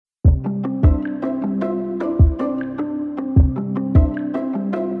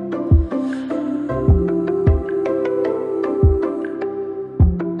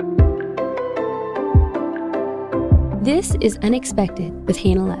is Unexpected with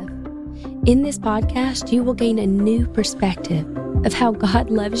Hannah Love. In this podcast, you will gain a new perspective of how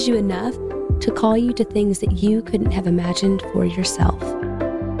God loves you enough to call you to things that you couldn't have imagined for yourself.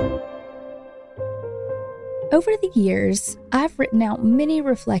 Over the years, I've written out many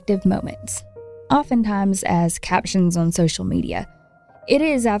reflective moments, oftentimes as captions on social media. It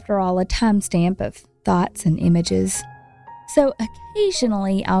is, after all, a timestamp of thoughts and images. So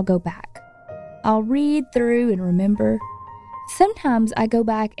occasionally I'll go back. I'll read through and remember. Sometimes I go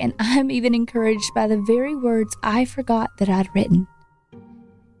back and I'm even encouraged by the very words I forgot that I'd written.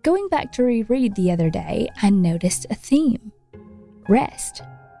 Going back to reread the other day, I noticed a theme: rest.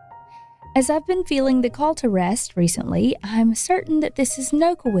 As I've been feeling the call to rest recently, I'm certain that this is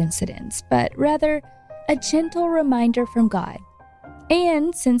no coincidence, but rather a gentle reminder from God.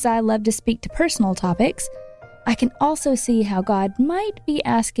 And since I love to speak to personal topics, I can also see how God might be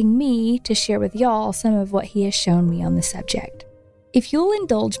asking me to share with y'all some of what He has shown me on the subject. If you'll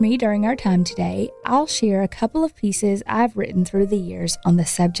indulge me during our time today, I'll share a couple of pieces I've written through the years on the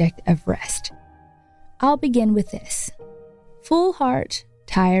subject of rest. I'll begin with this: full heart,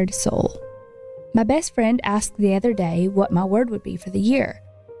 tired soul. My best friend asked the other day what my word would be for the year.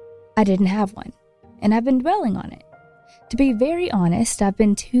 I didn't have one, and I've been dwelling on it. To be very honest, I've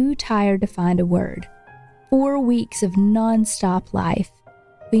been too tired to find a word. 4 weeks of non-stop life.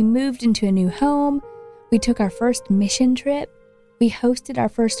 We moved into a new home. We took our first mission trip. We hosted our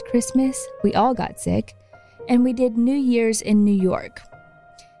first Christmas. We all got sick. And we did New Year's in New York.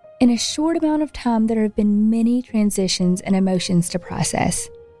 In a short amount of time, there have been many transitions and emotions to process.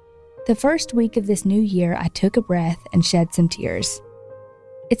 The first week of this new year, I took a breath and shed some tears.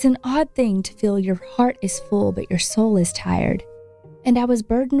 It's an odd thing to feel your heart is full, but your soul is tired. And I was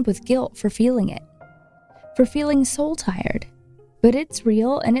burdened with guilt for feeling it. For feeling soul tired, but it's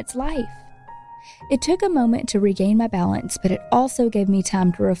real and it's life. It took a moment to regain my balance, but it also gave me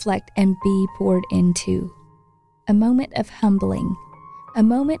time to reflect and be poured into. A moment of humbling, a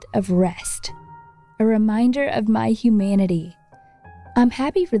moment of rest, a reminder of my humanity. I'm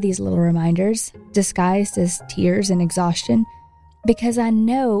happy for these little reminders, disguised as tears and exhaustion, because I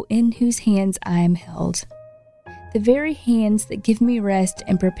know in whose hands I am held. The very hands that give me rest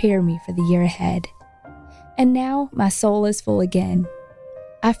and prepare me for the year ahead. And now my soul is full again.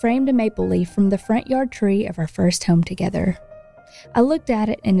 I framed a maple leaf from the front yard tree of our first home together. I looked at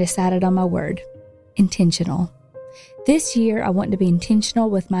it and decided on my word: intentional. This year I want to be intentional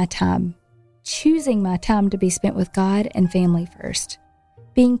with my time, choosing my time to be spent with God and family first,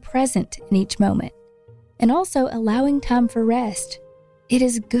 being present in each moment, and also allowing time for rest. It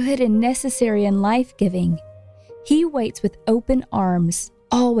is good and necessary and life-giving. He waits with open arms,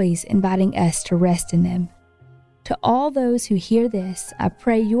 always inviting us to rest in them. To all those who hear this, I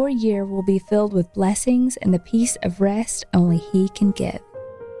pray your year will be filled with blessings and the peace of rest only He can give.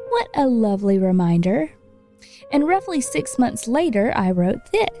 What a lovely reminder. And roughly 6 months later, I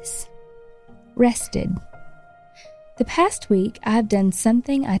wrote this: rested. The past week, I've done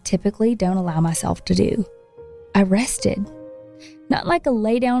something I typically don't allow myself to do. I rested. Not like a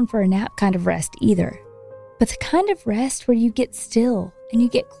lay down for a nap kind of rest either, but the kind of rest where you get still and you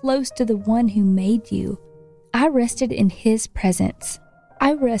get close to the one who made you. I rested in His presence.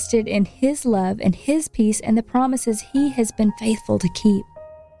 I rested in His love and His peace and the promises He has been faithful to keep.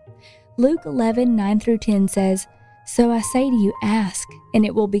 Luke 11:9-10 says, "So I say to you, ask, and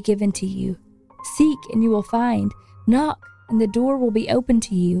it will be given to you. Seek, and you will find. Knock, and the door will be opened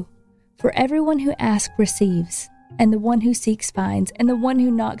to you. For everyone who asks receives, and the one who seeks finds, and the one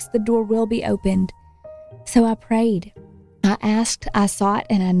who knocks, the door will be opened." So I prayed. I asked, I sought,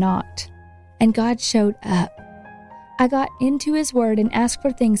 and I knocked. And God showed up. I got into His Word and asked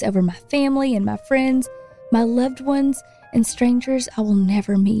for things over my family and my friends, my loved ones, and strangers I will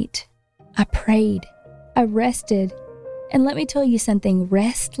never meet. I prayed. I rested. And let me tell you something,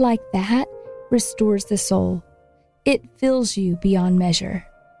 rest like that restores the soul. It fills you beyond measure.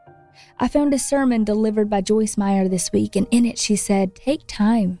 I found a sermon delivered by Joyce Meyer this week, and in it she said, take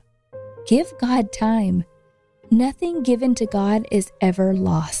time. Give God time. Nothing given to God is ever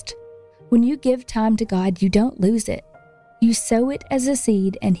lost. When you give time to God, you don't lose it. You sow it as a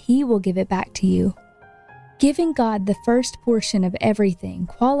seed, and He will give it back to you. Giving God the first portion of everything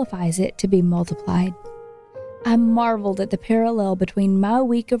qualifies it to be multiplied. I marveled at the parallel between my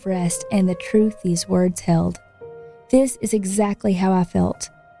week of rest and the truth these words held. This is exactly how I felt.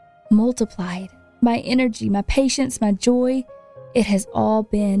 Multiplied. My energy, my patience, my joy, it has all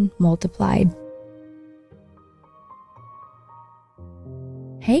been multiplied.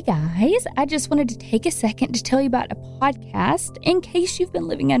 Hey guys, I just wanted to take a second to tell you about a podcast in case you've been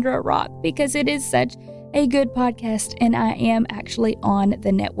living under a rock, because it is such a good podcast, and I am actually on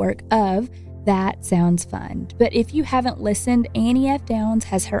the network of That Sounds Fun. But if you haven't listened, Annie F. Downs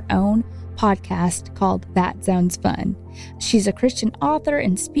has her own podcast called That Sounds Fun. She's a Christian author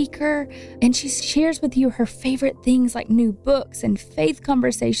and speaker, and she shares with you her favorite things like new books and faith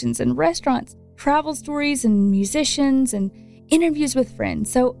conversations and restaurants, travel stories and musicians and interviews with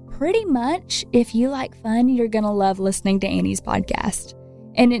friends. So pretty much, if you like fun, you're going to love listening to Annie's podcast.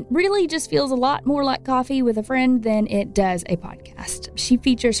 And it really just feels a lot more like coffee with a friend than it does a podcast. She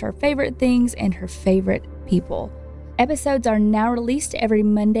features her favorite things and her favorite people. Episodes are now released every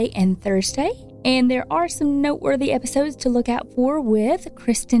Monday and Thursday, and there are some noteworthy episodes to look out for with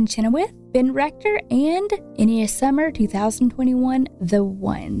Kristen Chenoweth, Ben Rector, and Ennius Summer 2021, The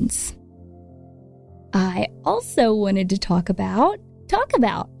Ones. I also wanted to talk about.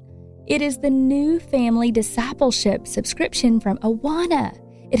 It is the new family discipleship subscription from Awana.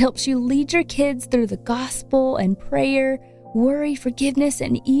 It helps you lead your kids through the gospel and prayer, worry, forgiveness,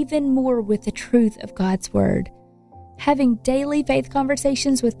 and even more with the truth of God's Word. Having daily faith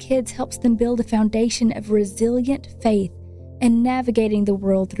conversations with kids helps them build a foundation of resilient faith and navigating the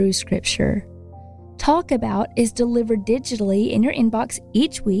world through Scripture. Talk About is delivered digitally in your inbox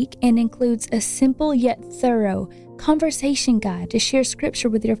each week and includes a simple yet thorough conversation guide to share Scripture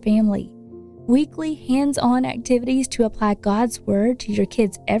with your family, weekly hands-on activities to apply God's Word to your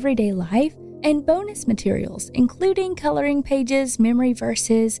kids' everyday life, and bonus materials, including coloring pages, memory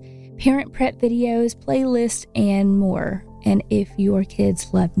verses, parent prep videos, playlists, and more. And if your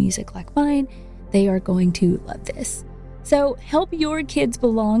kids love music like mine, they are going to love this. So help your kids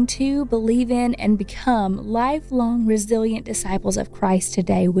belong to, believe in, and become lifelong resilient disciples of Christ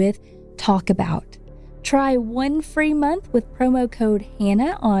today with Talk About. Try 1 free month with promo code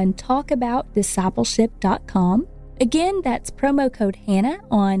Hannah on talkaboutdiscipleship.com. Again, that's promo code Hannah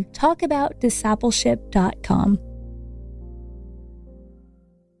on talkaboutdiscipleship.com.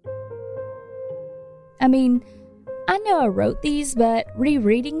 I mean, I know I wrote these, but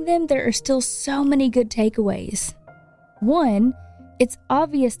rereading them, there are still so many good takeaways. 1, it's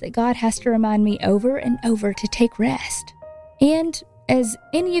obvious that God has to remind me over and over to take rest. And as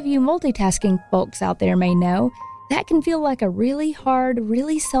any of you multitasking folks out there may know, that can feel like a really hard,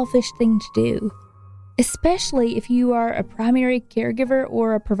 really selfish thing to do, especially if you are a primary caregiver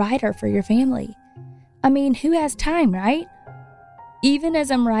or a provider for your family. I mean, who has time, right? Even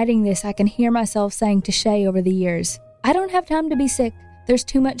as I'm writing this, I can hear myself saying to Shay over the years, I don't have time to be sick. There's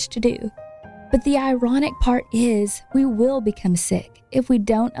too much to do. But the ironic part is we will become sick if we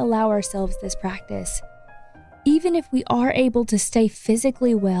don't allow ourselves this practice. Even if we are able to stay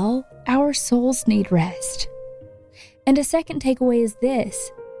physically well, our souls need rest. And a second takeaway is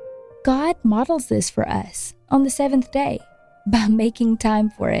this. God models this for us on the 7th day by making time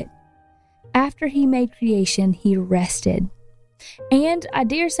for it. After He made creation, He rested. And I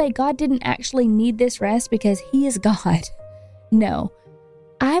dare say God didn't actually need this rest because He is God. No,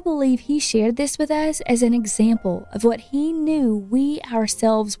 I believe He shared this with us as an example of what He knew we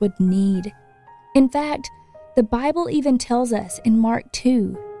ourselves would need. In fact, the Bible even tells us in Mark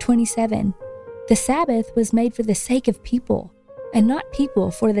 2:27, the Sabbath was made for the sake of people, and not people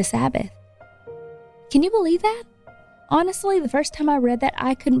for the Sabbath. Can you believe that? Honestly, the first time I read that,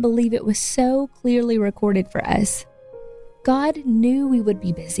 I couldn't believe it was so clearly recorded for us. God knew we would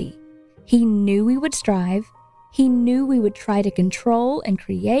be busy. He knew we would strive. He knew we would try to control and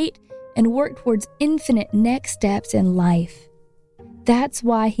create and work towards infinite next steps in life. That's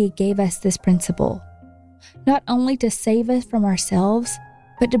why He gave us this principle. Not only to save us from ourselves,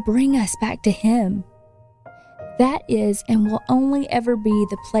 but to bring us back to Him. That is and will only ever be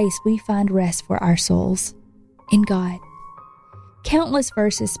the place we find rest for our souls, in God. Countless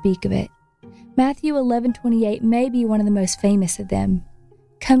verses speak of it. Matthew 11:28 may be one of the most famous of them.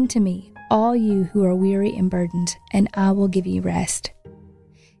 Come to me, all you who are weary and burdened, and I will give you rest.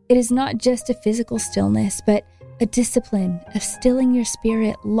 It is not just a physical stillness, but a discipline of stilling your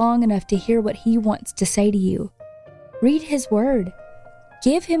spirit long enough to hear what He wants to say to you. Read His Word.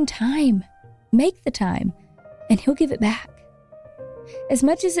 Give Him time. Make the time, and He'll give it back. As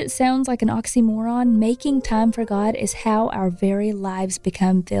much as it sounds like an oxymoron, making time for God is how our very lives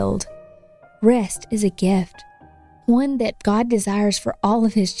become filled. Rest is a gift, one that God desires for all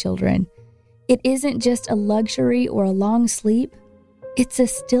of His children. It isn't just a luxury or a long sleep. It's a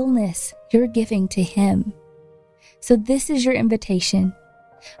stillness you're giving to Him. So this is your invitation.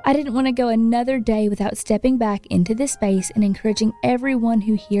 I didn't want to go another day without stepping back into this space and encouraging everyone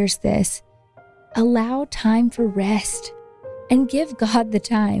who hears this. Allow time for rest and give God the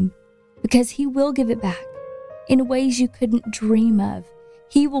time, because He will give it back in ways you couldn't dream of.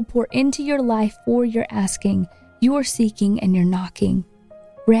 He will pour into your life for your asking, your seeking, and your knocking.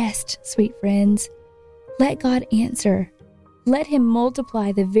 Rest, sweet friends. Let God answer. Let Him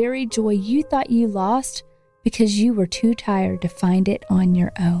multiply the very joy you thought you lost because you were too tired to find it on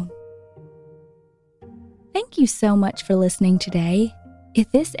your own. Thank you so much for listening today.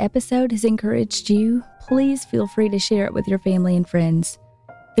 If this episode has encouraged you, please feel free to share it with your family and friends.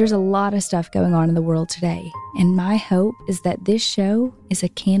 There's a lot of stuff going on in the world today, and my hope is that this show is a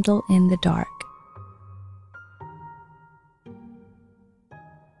candle in the dark.